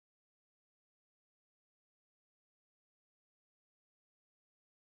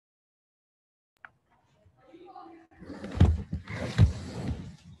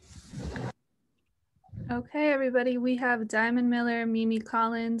Okay, everybody, we have Diamond Miller, Mimi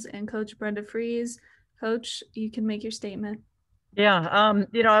Collins, and Coach Brenda Frese. Coach, you can make your statement. Yeah,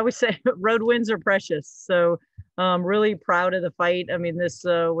 I would say road wins are precious. So really proud of the fight. I mean, this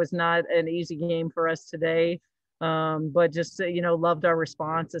was not an easy game for us today, but just, loved our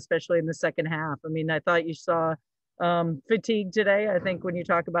response, especially in the second half. I mean, I thought you saw fatigue today. I think when you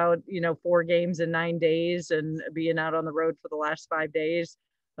talk about, 4 games in 9 days and being out on the road for the last 5 days,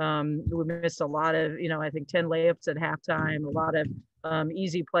 we missed a lot of, I think 10 layups at halftime, a lot of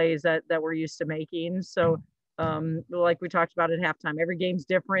easy plays that we're used to making. So, like we talked about at halftime, every game's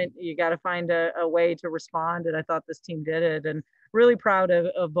different. You got to find a way to respond. And I thought this team did it. And really proud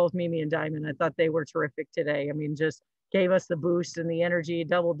of both Mimi and Diamond. I thought they were terrific today. I mean, just gave us the boost and the energy,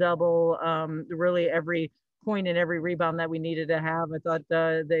 double. Really every point and every rebound that we needed to have. I thought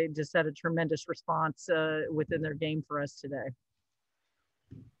they just had a tremendous response within their game for us today.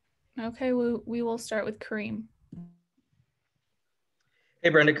 Okay, we will start with Kareem. Hey,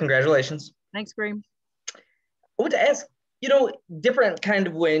 Brenda, congratulations. Thanks, Kareem. I want to ask, different kind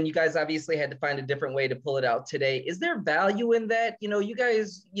of win. You guys obviously had to find a different way to pull it out today. Is there value in that? You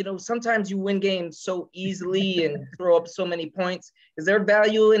guys, sometimes you win games so easily and throw up so many points. Is there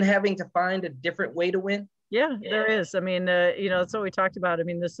value in having to find a different way to win? Yeah, there is. I mean, that's what we talked about. I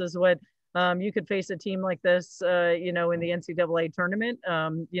mean, this is what you could face a team like this, in the NCAA tournament.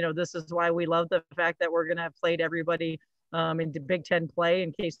 This is why we love the fact that we're going to have played everybody in the Big Ten play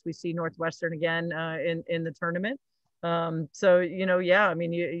in case we see Northwestern again in the tournament. Yeah, I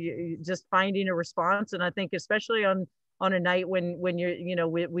mean, you just finding a response. And I think especially on a night when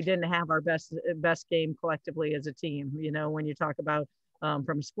we didn't have our best game collectively as a team, when you talk about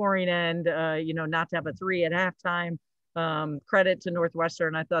from a scoring end, not to have a 3 at halftime. Credit to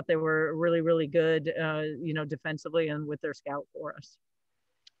Northwestern. I thought they were really, really good, defensively and with their scout for us.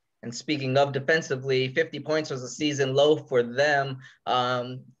 And speaking of defensively, 50 points was a season low for them.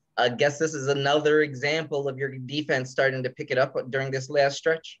 I guess this is another example of your defense starting to pick it up during this last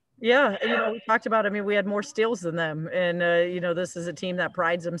stretch. Yeah, we talked about, I mean, we had more steals than them. And, this is a team that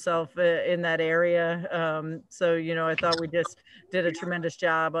prides himself in that area. I thought we just did a tremendous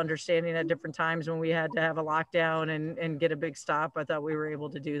job understanding at different times when we had to have a lockdown and get a big stop. I thought we were able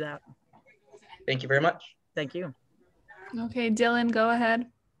to do that. Thank you very much. Thank you. Okay, Dylan, go ahead.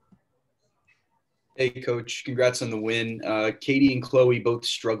 Hey, Coach. Congrats on the win. Katie and Chloe both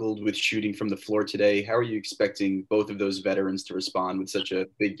struggled with shooting from the floor today. How are you expecting both of those veterans to respond with such a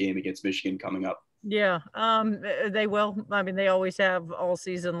big game against Michigan coming up? Yeah, they will. I mean, they always have all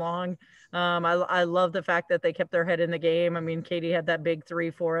season long. I love the fact that they kept their head in the game. I mean, Katie had that big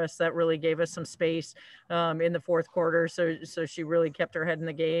 3 for us that really gave us some space in the fourth quarter. So she really kept her head in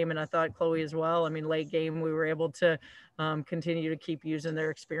the game. And I thought Chloe as well. I mean, late game, we were able to continue to keep using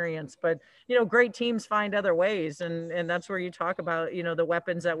their experience. But, great teams find other ways. And that's where you talk about, the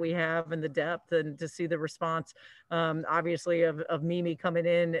weapons that we have and the depth and to see the response, obviously, of Mimi coming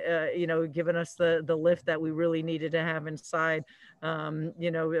in, giving us the lift that we really needed to have inside. I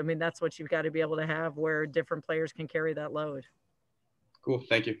mean, that's what you've got to be able to have where different players can carry that load. Cool.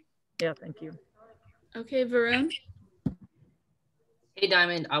 Thank you. Yeah, thank you. Okay, Varun. Hey,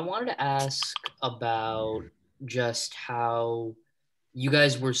 Diamond, I wanted to ask about just how you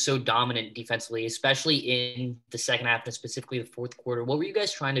guys were so dominant defensively, especially in the second half and specifically the fourth quarter. What were you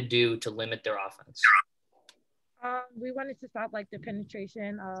guys trying to do to limit their offense? We wanted to stop the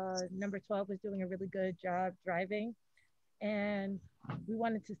penetration. Number 12 was doing a really good job driving, and we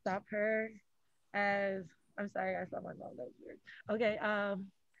wanted to stop her I'm sorry, I saw my mom. That was weird. Okay,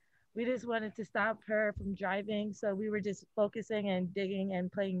 we just wanted to stop her from driving, so we were just focusing and digging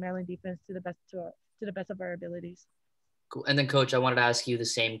and playing Maryland defense to the best of our abilities. Cool. And then, Coach, I wanted to ask you the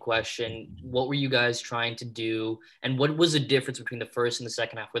same question. What were you guys trying to do? And what was the difference between the first and the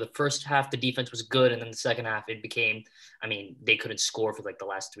second half? Where the first half, the defense was good, and then the second half, it became, they couldn't score for the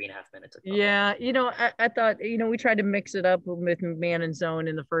last 3.5 minutes. Yeah, I thought, we tried to mix it up with man and zone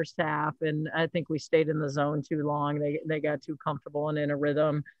in the first half, and I think we stayed in the zone too long. They got too comfortable and in a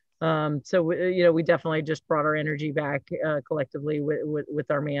rhythm. We definitely just brought our energy back collectively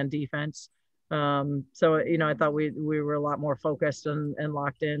with our man defense. I thought we were a lot more focused and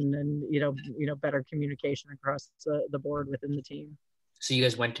locked in and, better communication across the board within the team. So you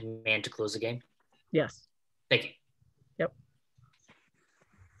guys went to man to close the game? Yes. Thank you. Yep.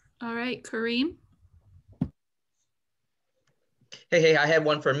 All right, Kareem. Hey, I had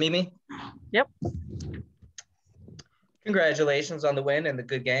one for Mimi. Yep. Congratulations on the win and the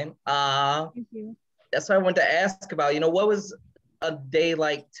good game. Thank you. That's what I wanted to ask about. What was a day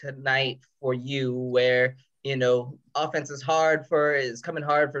like tonight for you where, offense is coming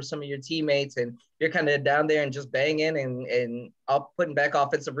hard for some of your teammates, and you're kind of down there and just banging and up putting back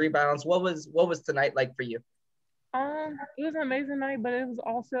offensive rebounds. What was tonight like for you? It was an amazing night, but it was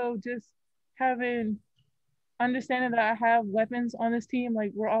also just understanding that I have weapons on this team.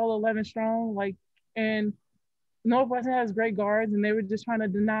 Like, we're all 11 strong, like, and Northwestern has great guards, and they were just trying to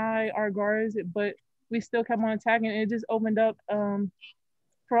deny our guards, but we still kept on attacking. And it just opened up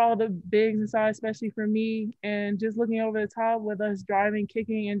for all the bigs inside, especially for me, and just looking over the top with us driving,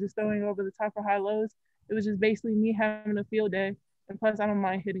 kicking, and just throwing over the top for high lows. It was just basically me having a field day. And plus, I don't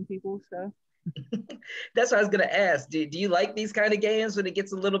mind hitting people, so. That's what I was going to ask. Do you like these kind of games when it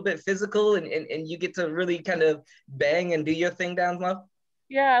gets a little bit physical and you get to really kind of bang and do your thing down low?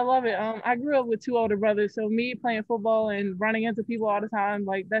 Yeah, I love it. I grew up with 2 older brothers, so me playing football and running into people all the time,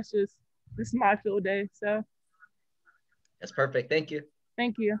 like, this is my field day. So that's perfect. Thank you.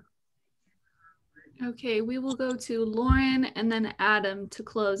 Thank you. Okay, we will go to Lauren and then Adam to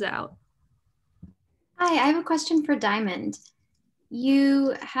close out. Hi, I have a question for Diamond.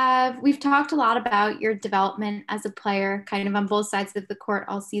 We've talked a lot about your development as a player, kind of on both sides of the court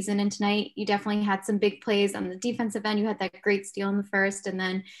all season. And tonight you definitely had some big plays on the defensive end. You had that great steal in the first, and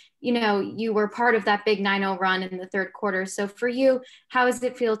then, you were part of that big 9-0 run in the third quarter. So for you, how does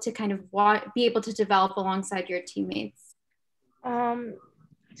it feel to kind of be able to develop alongside your teammates?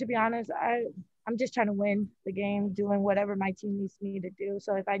 To be honest, I'm just trying to win the game, doing whatever my team needs me to do.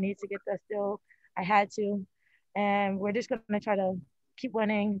 So if I need to get that steal, I had to. And we're just going to try to keep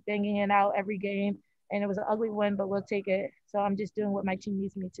winning, banging it out every game. And it was an ugly win, but we'll take it. So I'm just doing what my team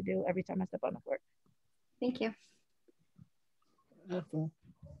needs me to do every time I step on the court. Thank you.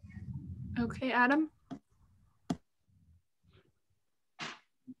 Okay, Adam.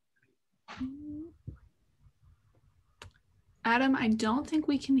 Adam, I don't think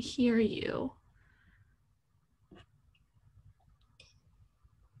we can hear you.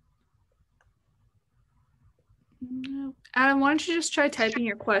 No. Adam, why don't you just try typing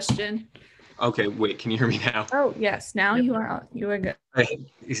your question? Okay, wait, can you hear me now? Oh, yes, now you are good.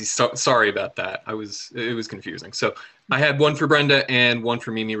 Sorry about that. It was confusing. So I had one for Brenda and one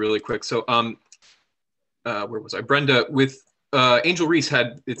for Mimi really quick. So where was I? Brenda, with Angel Reese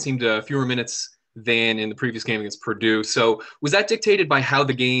had, it seemed, fewer minutes than in the previous game against Purdue. So was that dictated by how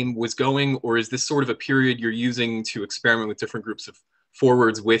the game was going, or is this sort of a period you're using to experiment with different groups of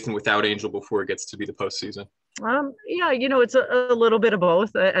forwards with and without Angel before it gets to be the postseason? Yeah, it's a little bit of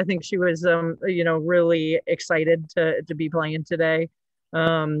both. I think she was, really excited to be playing today.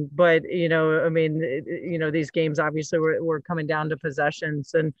 But, these games obviously were coming down to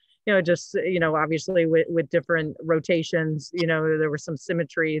possessions, and, obviously with different rotations, there was some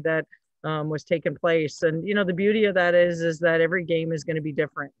symmetry that was taking place. And, the beauty of that is that every game is going to be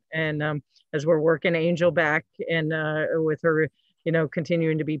different. And as we're working Angel back and with her,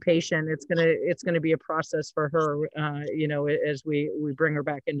 continuing to be patient, it's gonna be a process for her, as we bring her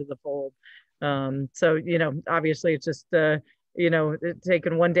back into the fold. So, obviously it's just,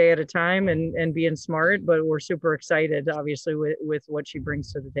 taking one day at a time and being smart, but we're super excited, obviously, with what she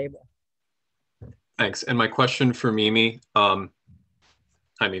brings to the table. Thanks. And my question for Mimi, hi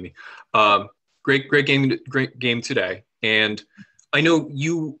Mimi, great game today. And I know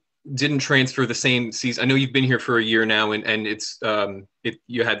you didn't transfer the same season. I know you've been here for a year now, and it's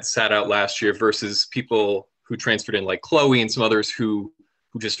you had sat out last year versus people who transferred in, like Chloe and some others who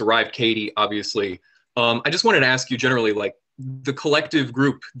just arrived. Katie, obviously. I just wanted to ask you generally, like, the collective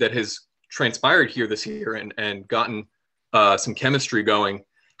group that has transpired here this year and gotten some chemistry going.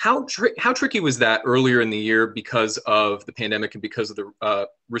 How tricky was that earlier in the year because of the pandemic and because of the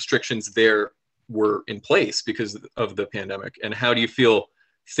restrictions there were in place because of the pandemic? And how do you feel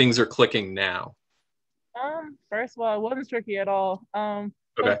things are clicking now? First of all, it wasn't tricky at all.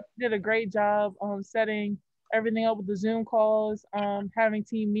 Okay. Did a great job setting everything up with the Zoom calls, having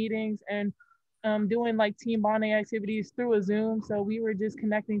team meetings, and doing like team bonding activities through a Zoom. So we were just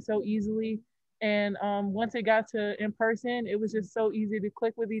connecting so easily. And once it got to in person, it was just so easy to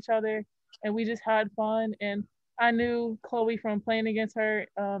click with each other, and we just had fun. And I knew Chloe from playing against her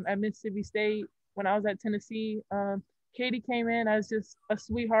at Mississippi State when I was at Tennessee. Katie came in as just a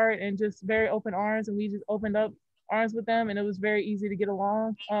sweetheart and just very open arms, and we just opened up arms with them, and it was very easy to get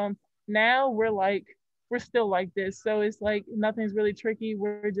along. Now we're still like this, so it's like nothing's really tricky.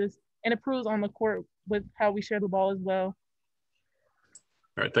 And it proves on the court with how we share the ball as well.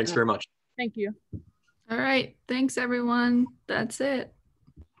 All right, thanks very much. Thank you. All right, thanks everyone. That's it.